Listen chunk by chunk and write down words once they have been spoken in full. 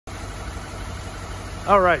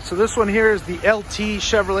All right, so this one here is the LT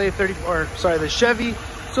Chevrolet the Chevy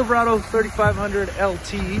Silverado 3500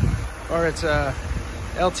 LT, or it's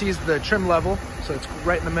LT is the trim level, so it's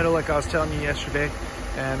right in the middle like I was telling you yesterday.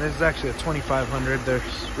 And this is actually a 2500. There's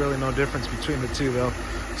really no difference between the two though.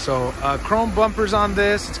 So chrome bumpers on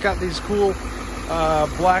this. It's got these cool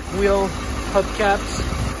black wheel hubcaps. You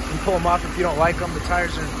can pull them off if you don't like them. The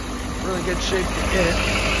tires are in really good shape to hit it.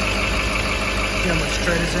 See how much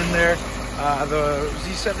tread is in there. The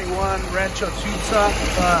Z71 Rancho tube shock.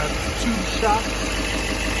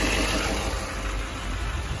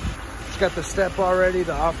 It's got the step already,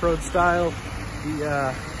 the off-road style,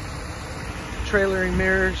 the trailering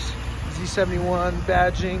mirrors, Z71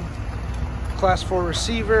 badging, class 4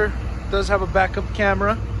 receiver. Does have a backup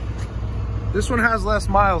camera. This one has less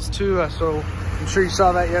miles too, so I'm sure you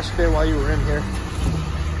saw that yesterday while you were in here.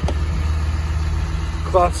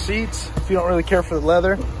 Cloth seats if you don't really care for the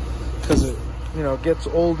leather, because it, you know, gets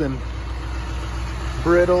old and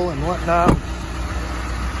brittle and whatnot.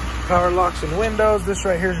 Power locks and windows. This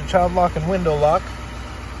right here is a child lock and window lock.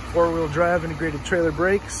 4-wheel drive, integrated trailer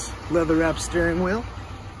brakes, leather wrapped steering wheel,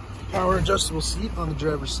 power adjustable seat on the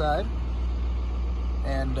driver's side.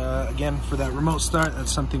 And again, for that remote start,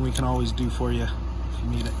 that's something we can always do for you if you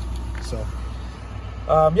need it. So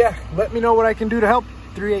yeah, let me know what I can do to help.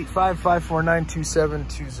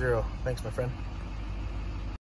 385-549-2720. Thanks, my friend.